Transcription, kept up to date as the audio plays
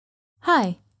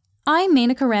Hi, I'm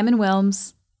Menaka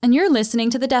Raman-Wilms, and you're listening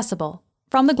to The Decibel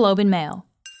from the Globe and Mail.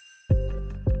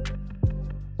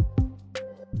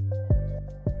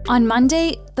 On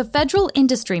Monday, the Federal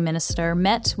Industry Minister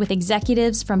met with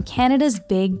executives from Canada's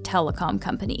big telecom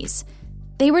companies.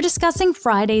 They were discussing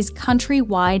Friday's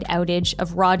countrywide outage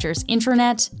of Rogers'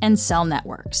 internet and cell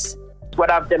networks.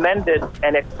 What I've demanded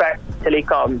and expect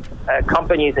telecom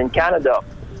companies in Canada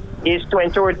is to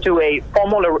enter into a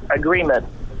formal agreement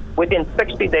within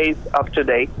 60 days of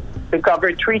today to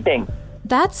cover three things.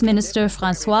 That's Minister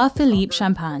François-Philippe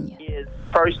Champagne.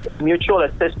 First, mutual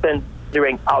assistance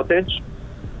during outage.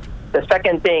 The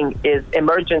second thing is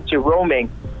emergency roaming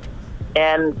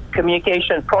and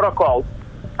communication protocols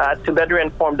to better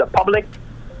inform the public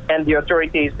and the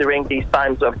authorities during these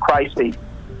times of crisis.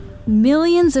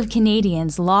 Millions of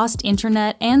Canadians lost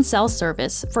internet and cell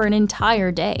service for an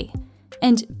entire day,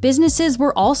 and businesses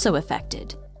were also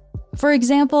affected. For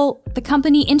example, the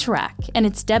company Interac and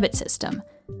its debit system,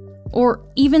 or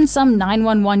even some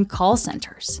 911 call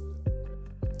centers.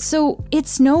 So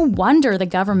it's no wonder the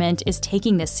government is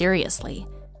taking this seriously.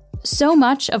 So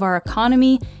much of our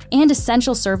economy and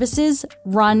essential services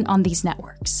run on these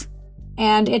networks.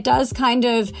 And it does kind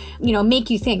of, make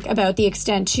you think about the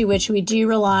extent to which we do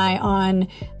rely on,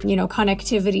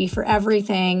 connectivity for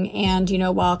everything. And,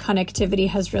 while connectivity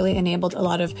has really enabled a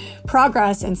lot of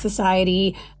progress in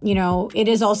society, it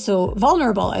is also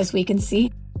vulnerable, as we can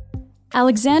see.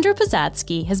 Alexandra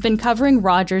Pozatsky has been covering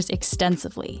Rogers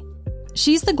extensively.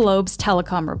 She's the Globe's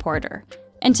telecom reporter.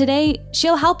 And today,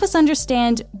 she'll help us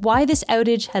understand why this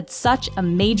outage had such a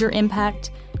major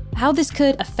impact, how this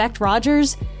could affect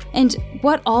Rogers, and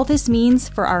what all this means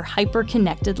for our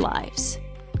hyper-connected lives.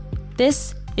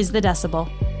 This is The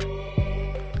Decibel.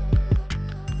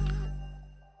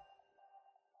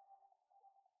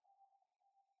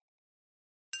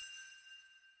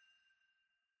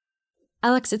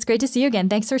 Alex, it's great to see you again.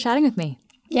 Thanks for chatting with me.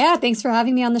 Yeah, thanks for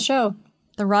having me on the show.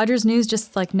 The Rogers news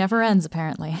just never ends,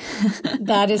 apparently.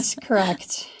 That is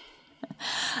correct.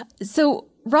 So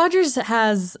Rogers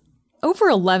has over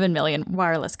 11 million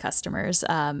wireless customers,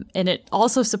 and it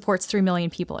also supports 3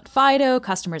 million people at Fido,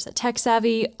 customers at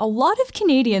TechSavvy. A lot of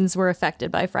Canadians were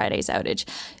affected by Friday's outage.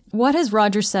 What has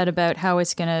Rogers said about how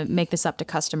it's going to make this up to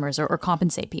customers or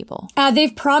compensate people?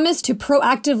 They've promised to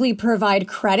proactively provide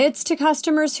credits to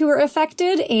customers who are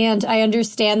affected, and I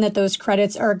understand that those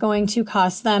credits are going to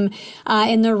cost them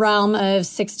in the realm of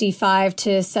 $65 to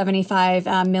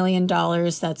 $75 million.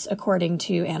 That's according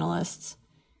to analysts.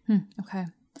 Okay.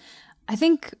 I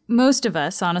think most of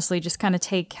us, honestly, just kind of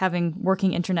take having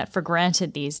working internet for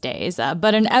granted these days.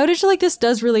 But an outage like this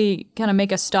does really kind of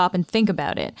make us stop and think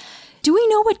about it. Do we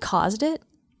know what caused it?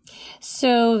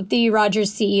 So the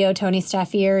Rogers CEO, Tony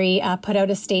Staffieri, put out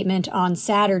a statement on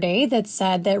Saturday that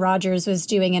said that Rogers was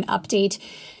doing an update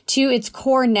to its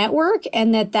core network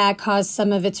and that caused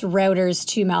some of its routers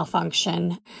to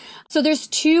malfunction. So there's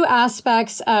two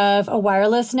aspects of a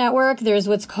wireless network. There's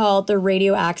what's called the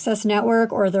radio access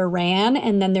network, or the RAN,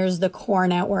 and then there's the core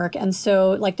network. And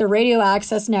so the radio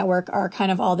access network are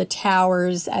kind of all the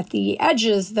towers at the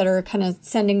edges that are kind of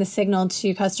sending the signal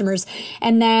to customers.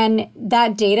 And then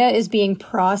that data is being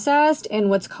processed in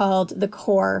what's called the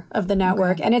core of the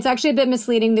network. Okay. And it's actually a bit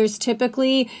misleading. There's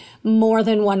typically more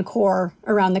than one core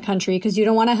around the country because you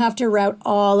don't want to have to route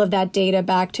all of that data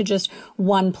back to just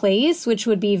one place, which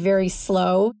would be very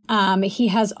slow. He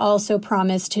has also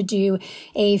promised to do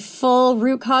a full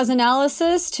root cause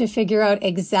analysis to figure out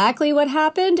exactly what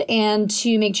happened and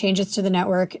to make changes to the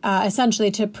network, essentially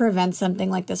to prevent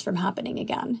something like this from happening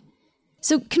again.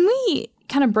 So can we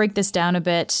kind of break this down a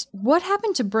bit? What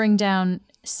happened to bring down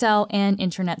cell and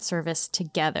internet service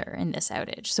together in this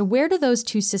outage? So where do those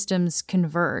two systems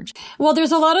converge? Well,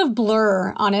 there's a lot of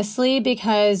blur, honestly,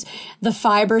 because the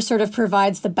fiber sort of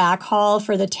provides the backhaul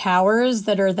for the towers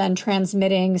that are then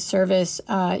transmitting service,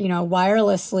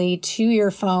 wirelessly to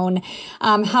your phone.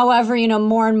 However,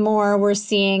 more and more we're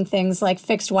seeing things like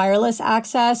fixed wireless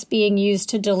access being used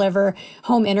to deliver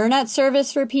home internet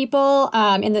service for people.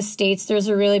 In the States, there's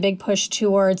a really big push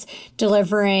towards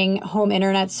delivering home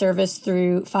internet service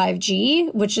through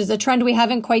 5G, which is a trend we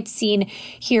haven't quite seen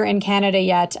here in Canada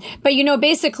yet. But,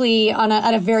 basically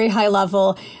at a very high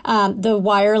level, the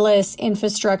wireless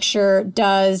infrastructure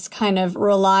does kind of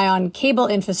rely on cable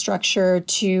infrastructure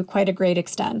to quite a great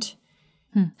extent.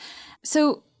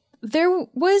 So there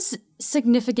was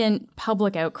significant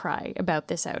public outcry about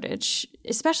this outage,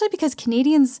 especially because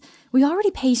Canadians, we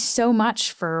already pay so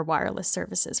much for wireless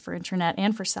services, for internet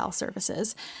and for cell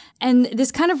services. And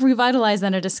this kind of revitalized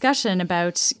then a discussion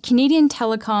about Canadian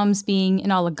telecoms being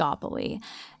an oligopoly.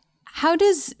 How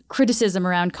does criticism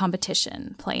around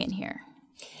competition play in here?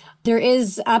 There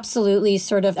is absolutely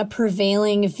sort of a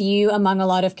prevailing view among a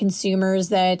lot of consumers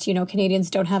that,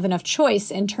 Canadians don't have enough choice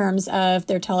in terms of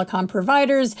their telecom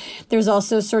providers. There's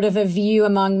also sort of a view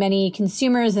among many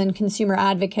consumers and consumer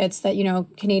advocates that,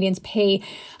 Canadians pay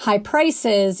high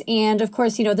prices. And of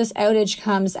course, this outage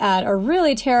comes at a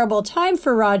really terrible time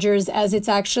for Rogers as it's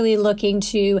actually looking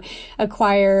to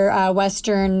acquire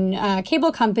Western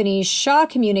cable company Shaw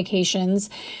Communications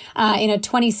in a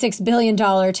 $26 billion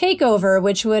takeover,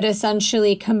 which would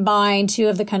essentially combine two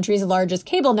of the country's largest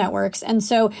cable networks. And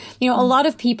so, a lot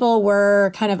of people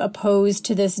were kind of opposed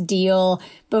to this deal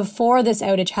before this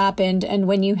outage happened. And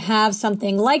when you have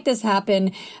something like this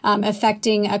happen,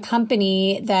 affecting a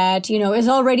company that, is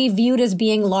already viewed as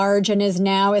being large and is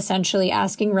now essentially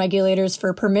asking regulators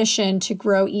for permission to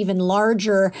grow even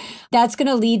larger, that's going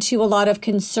to lead to a lot of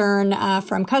concern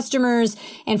from customers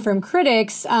and from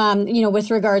critics,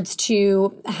 with regards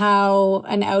to how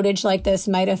an outage like this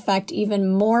might affect even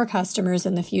more customers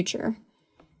in the future.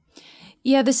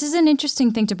 Yeah, this is an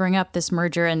interesting thing to bring up, this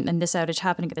merger and this outage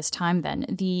happening at this time then.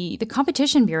 The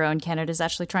Competition Bureau in Canada is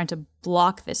actually trying to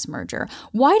block this merger.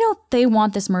 Why don't they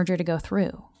want this merger to go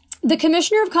through? The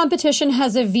Commissioner of Competition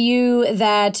has a view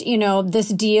that, this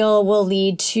deal will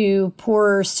lead to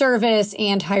poorer service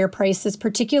and higher prices,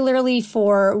 particularly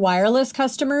for wireless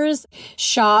customers.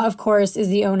 Shaw, of course, is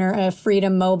the owner of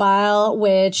Freedom Mobile,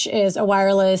 which is a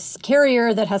wireless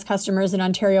carrier that has customers in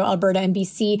Ontario, Alberta, and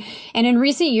BC. And in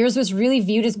recent years was really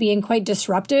viewed as being quite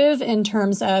disruptive in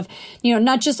terms of,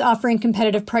 not just offering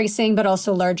competitive pricing, but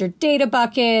also larger data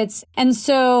buckets. And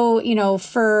so,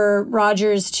 for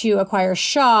Rogers to acquire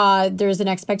Shaw, there's an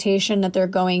expectation that they're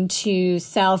going to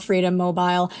sell Freedom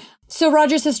Mobile. So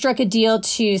Rogers has struck a deal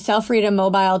to sell Freedom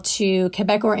Mobile to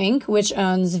Quebecor Inc., which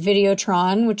owns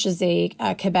Videotron, which is a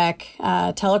Quebec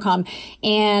telecom.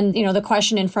 And, the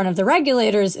question in front of the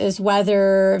regulators is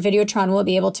whether Videotron will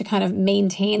be able to kind of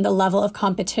maintain the level of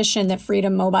competition that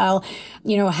Freedom Mobile,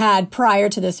 had prior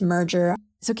to this merger.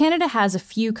 So Canada has a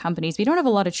few companies. We don't have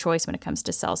a lot of choice when it comes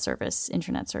to cell service,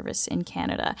 internet service in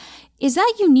Canada. Is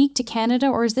that unique to Canada,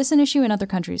 or is this an issue in other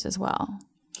countries as well?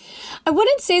 I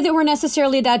wouldn't say that we're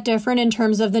necessarily that different in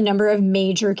terms of the number of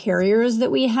major carriers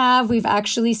that we have. We've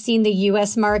actually seen the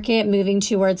U.S. market moving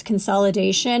towards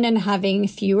consolidation and having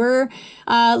fewer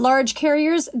large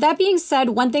carriers. That being said,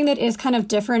 one thing that is kind of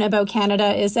different about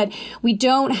Canada is that we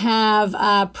don't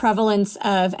have prevalence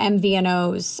of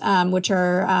MVNOs, which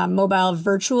are mobile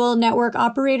virtual network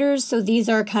operators. So these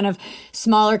are kind of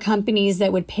smaller companies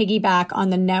that would piggyback on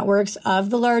the networks of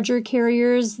the larger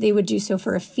carriers. They would do so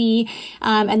for a fee.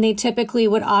 And they typically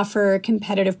would offer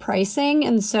competitive pricing.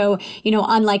 And so,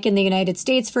 unlike in the United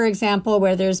States, for example,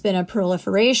 where there's been a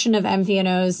proliferation of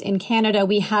MVNOs, in Canada,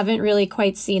 we haven't really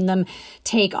quite seen them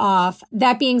take off.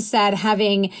 That being said,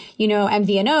 having,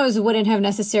 MVNOs wouldn't have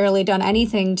necessarily done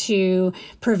anything to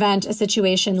prevent a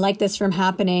situation like this from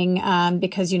happening,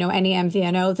 because, any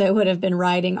MVNO that would have been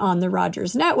riding on the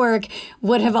Rogers network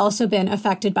would have also been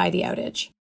affected by the outage.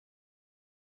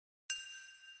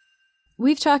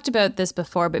 We've talked about this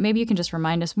before, but maybe you can just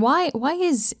remind us, why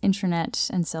is internet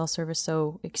and cell service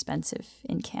so expensive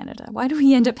in Canada? Why do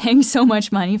we end up paying so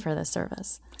much money for this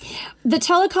service? The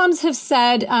telecoms have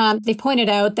said, they've pointed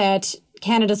out that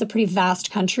Canada's a pretty vast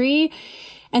country.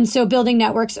 And so building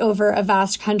networks over a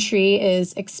vast country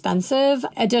is expensive.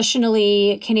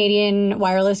 Additionally, Canadian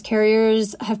wireless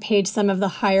carriers have paid some of the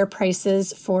higher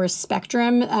prices for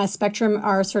spectrum. Spectrum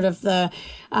are sort of the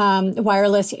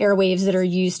wireless airwaves that are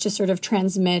used to sort of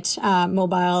transmit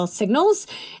mobile signals.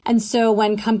 And so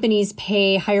when companies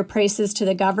pay higher prices to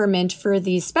the government for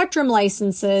these spectrum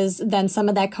licenses, then some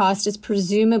of that cost is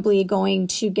presumably going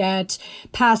to get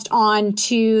passed on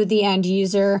to the end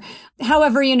user.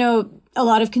 However, a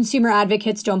lot of consumer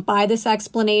advocates don't buy this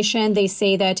explanation. They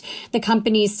say that the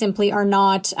companies simply are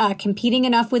not competing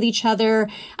enough with each other.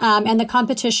 And the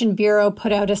Competition Bureau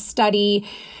put out a study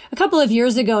a couple of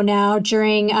years ago now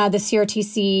during the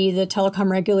CRTC, the telecom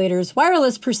regulator's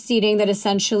wireless proceeding, that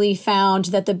essentially found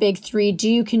that the big three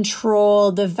do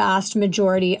control the vast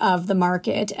majority of the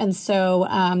market. And so,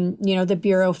 the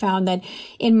Bureau found that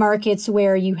in markets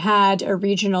where you had a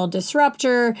regional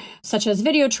disruptor, such as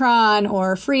Videotron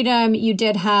or Freedom, you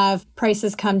did have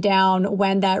prices come down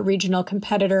when that regional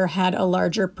competitor had a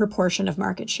larger proportion of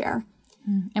market share.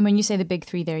 And when you say the big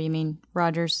three there, you mean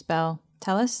Rogers, Bell,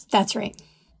 TELUS? That's right.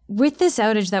 With this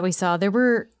outage that we saw, there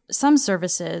were some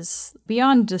services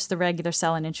beyond just the regular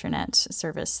cell and internet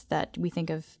service that we think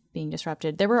of being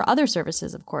disrupted. There were other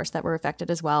services, of course, that were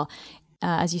affected as well.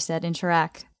 As you said,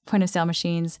 Interac point of sale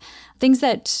machines, things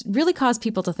that really cause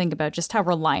people to think about just how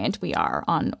reliant we are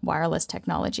on wireless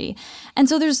technology. And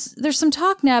so there's some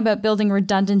talk now about building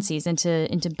redundancies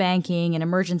into banking and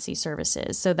emergency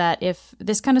services so that if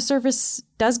this kind of service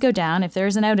does go down, if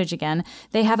there's an outage again,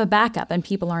 they have a backup and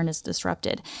people aren't as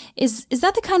disrupted. Is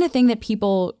that the kind of thing that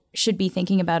people should be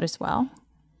thinking about as well?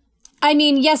 I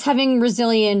mean, yes, having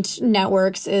resilient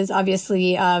networks is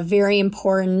obviously very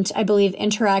important. I believe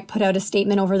Interac put out a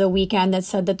statement over the weekend that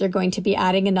said that they're going to be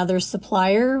adding another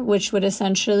supplier, which would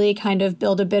essentially kind of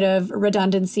build a bit of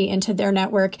redundancy into their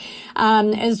network.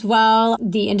 As well,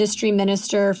 the industry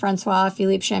minister,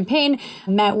 Francois-Philippe Champagne,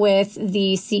 met with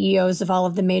the CEOs of all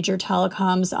of the major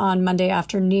telecoms on Monday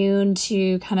afternoon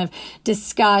to kind of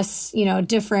discuss,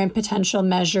 different potential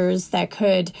measures that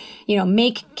could,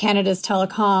 make Canada's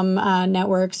telecom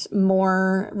networks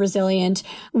more resilient.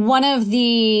 One of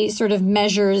the sort of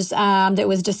measures that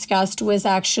was discussed was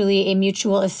actually a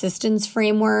mutual assistance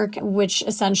framework, which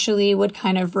essentially would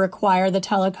kind of require the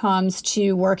telecoms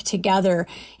to work together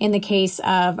in the case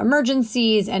of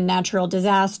emergencies and natural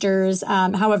disasters.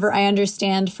 However, I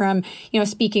understand from,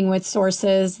 speaking with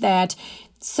sources that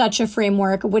such a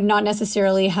framework would not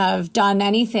necessarily have done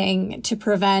anything to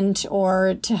prevent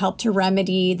or to help to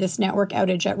remedy this network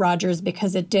outage at Rogers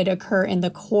because it did occur in the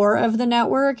core of the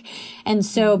network. And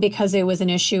so because it was an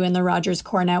issue in the Rogers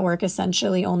core network,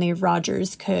 essentially only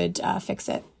Rogers could fix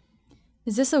it.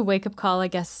 Is this a wake-up call, I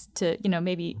guess, to,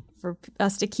 maybe for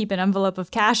us to keep an envelope of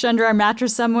cash under our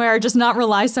mattress somewhere, or just not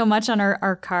rely so much on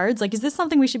our cards? Like, is this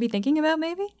something we should be thinking about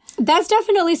maybe? That's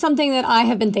definitely something that I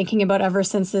have been thinking about ever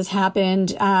since this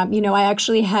happened. I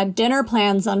actually had dinner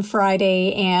plans on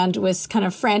Friday and was kind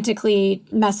of frantically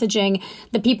messaging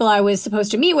the people I was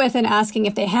supposed to meet with and asking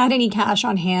if they had any cash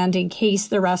on hand in case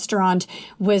the restaurant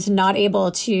was not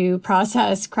able to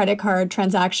process credit card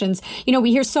transactions.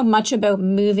 We hear so much about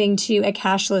moving to a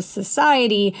cashless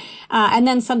society, and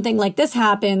then something like this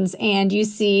happens and you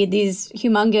see these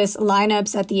humongous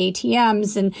lineups at the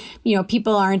ATMs and,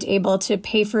 people aren't able to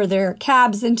pay for their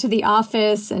cabs into the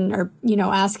office and are,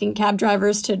 asking cab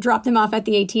drivers to drop them off at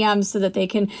the ATMs so that they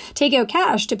can take out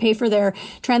cash to pay for their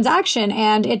transaction.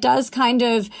 And it does kind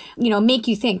of, make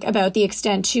you think about the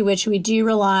extent to which we do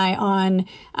rely on,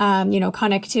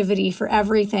 connectivity for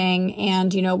everything.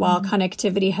 And, while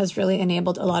connectivity has really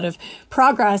enabled a lot of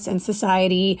progress in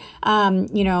society,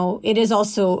 it is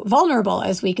also vulnerable,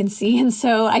 as we can see. And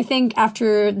so I think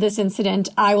after this incident,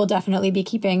 I will definitely be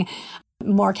keeping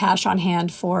more cash on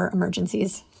hand for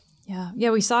emergencies.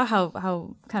 Yeah, we saw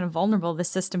how kind of vulnerable this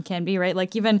system can be, right?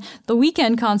 Like even the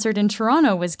weekend concert in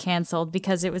Toronto was canceled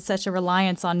because it was such a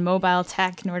reliance on mobile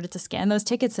tech in order to scan those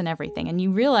tickets and everything. And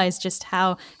you realize just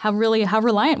how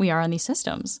reliant we are on these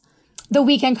systems. The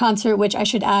weekend concert, which I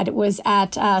should add, was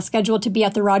scheduled to be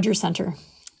at the Rogers Centre.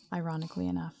 Ironically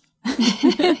enough.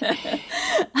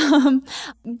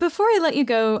 Before I let you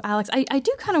go, Alex, I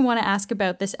do kind of want to ask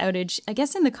about this outage, I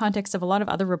guess in the context of a lot of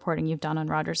other reporting you've done on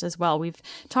Rogers as well. We've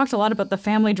talked a lot about the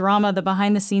family drama, the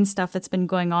behind-the-scenes stuff that's been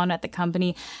going on at the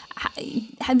company.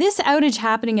 This outage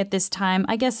happening at this time,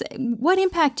 I guess, what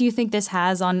impact do you think this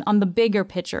has on the bigger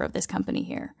picture of this company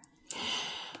here?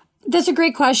 That's a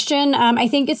great question. I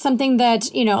think it's something that,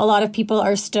 a lot of people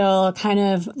are still kind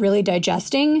of really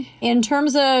digesting. In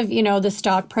terms of, the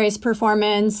stock price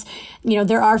performance,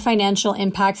 there are financial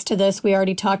impacts to this. We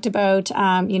already talked about,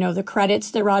 the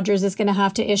credits that Rogers is going to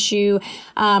have to issue.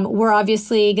 We're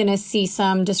obviously going to see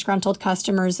some disgruntled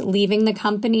customers leaving the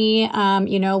company,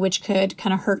 which could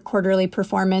kind of hurt quarterly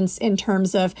performance in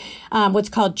terms of what's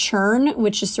called churn,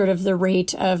 which is sort of the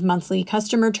rate of monthly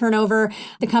customer turnover.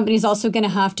 The company's also going to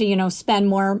have to, spend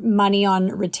more money on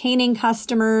retaining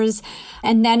customers.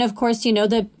 And then, of course,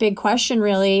 the big question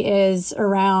really is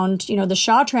around, the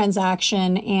Shaw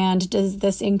transaction. And does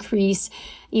this increase,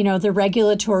 the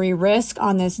regulatory risk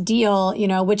on this deal,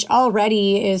 which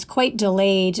already is quite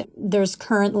delayed? There's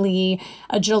currently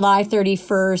a July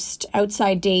 31st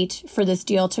outside date for this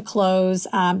deal to close.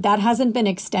 That hasn't been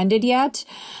extended yet.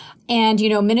 And,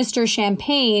 Minister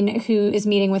Champagne, who is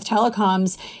meeting with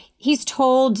telecoms, he's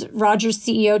told Rogers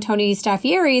CEO Tony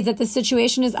Staffieri that the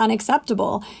situation is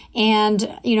unacceptable. And,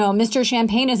 Mr.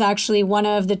 Champagne is actually one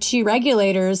of the two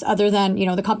regulators other than,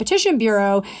 the Competition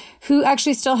Bureau who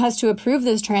actually still has to approve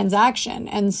this transaction.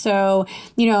 And so,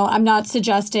 I'm not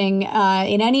suggesting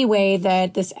in any way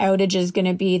that this outage is going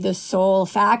to be the sole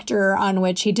factor on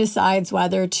which he decides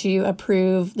whether to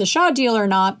approve the Shaw deal or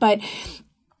not. But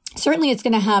certainly it's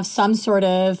going to have some sort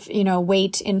of,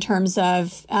 weight in terms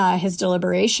of his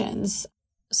deliberations.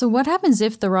 So what happens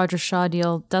if the Rogers-Shaw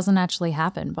deal doesn't actually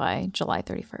happen by July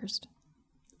 31st?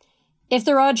 If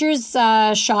the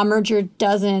Rogers-Shaw merger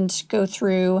doesn't go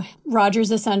through, Rogers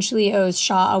essentially owes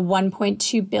Shaw a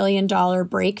 $1.2 billion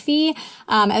break fee,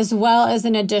 as well as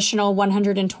an additional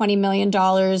 $120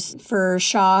 million for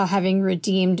Shaw having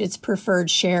redeemed its preferred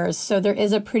shares. So there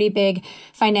is a pretty big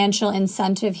financial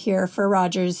incentive here for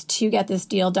Rogers to get this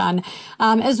deal done.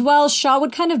 As well, Shaw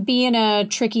would kind of be in a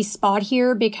tricky spot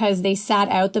here because they sat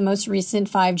out the most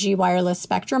recent 5G wireless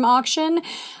spectrum auction.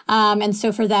 And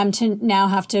so for them to now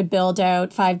have to build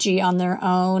out 5G on their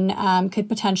own could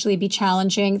potentially be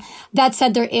challenging. That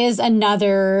said, there is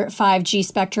another 5G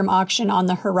spectrum auction on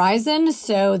the horizon,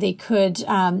 so they could,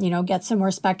 get some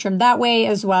more spectrum that way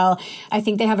as well. I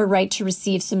think they have a right to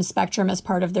receive some spectrum as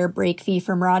part of their break fee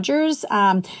from Rogers.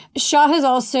 Shaw has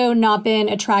also not been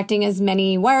attracting as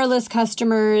many wireless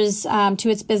customers to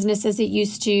its business as it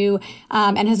used to,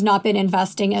 and has not been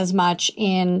investing as much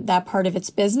in that part of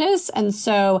its business. And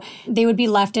so they would be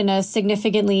left in a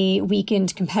significantly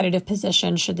weakened competitive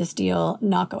position should this deal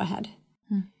not go ahead.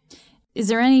 Is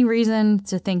there any reason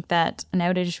to think that an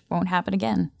outage won't happen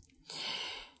again?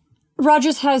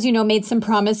 Rogers has, made some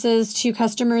promises to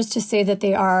customers to say that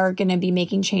they are going to be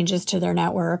making changes to their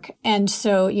network. And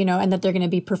so, and that they're going to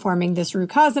be performing this root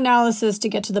cause analysis to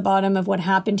get to the bottom of what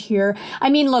happened here. I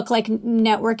mean, look, like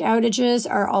network outages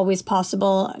are always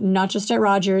possible, not just at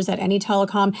Rogers, at any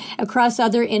telecom, across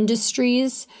other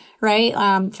industries, right?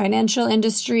 Financial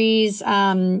industries,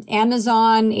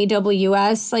 Amazon,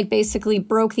 AWS, basically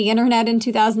broke the internet in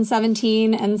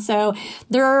 2017. And so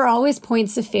there are always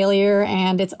points of failure,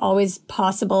 and it's always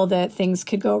possible that things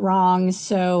could go wrong.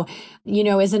 So,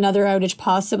 is another outage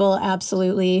possible?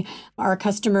 Absolutely. Are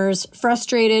customers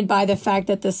frustrated by the fact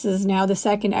that this is now the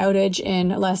second outage in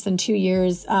less than 2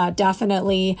 years?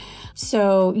 Definitely.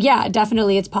 So yeah,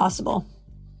 definitely it's possible.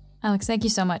 Alex, thank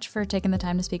you so much for taking the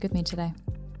time to speak with me today.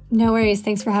 No worries.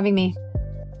 Thanks for having me.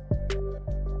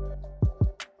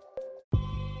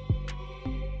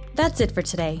 That's it for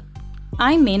today.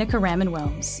 I'm Menaka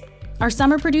Raman-Wilms. Our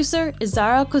summer producer is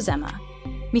Zara Kozema.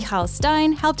 Michal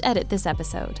Stein helped edit this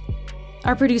episode.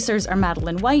 Our producers are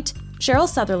Madeline White, Cheryl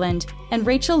Sutherland, and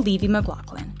Rachel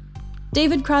Levy-McLaughlin.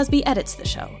 David Crosby edits the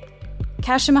show.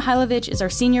 Kasia Mihailovich is our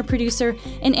senior producer,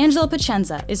 and Angela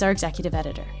Pacenza is our executive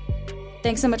editor.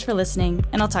 Thanks so much for listening,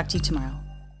 and I'll talk to you tomorrow.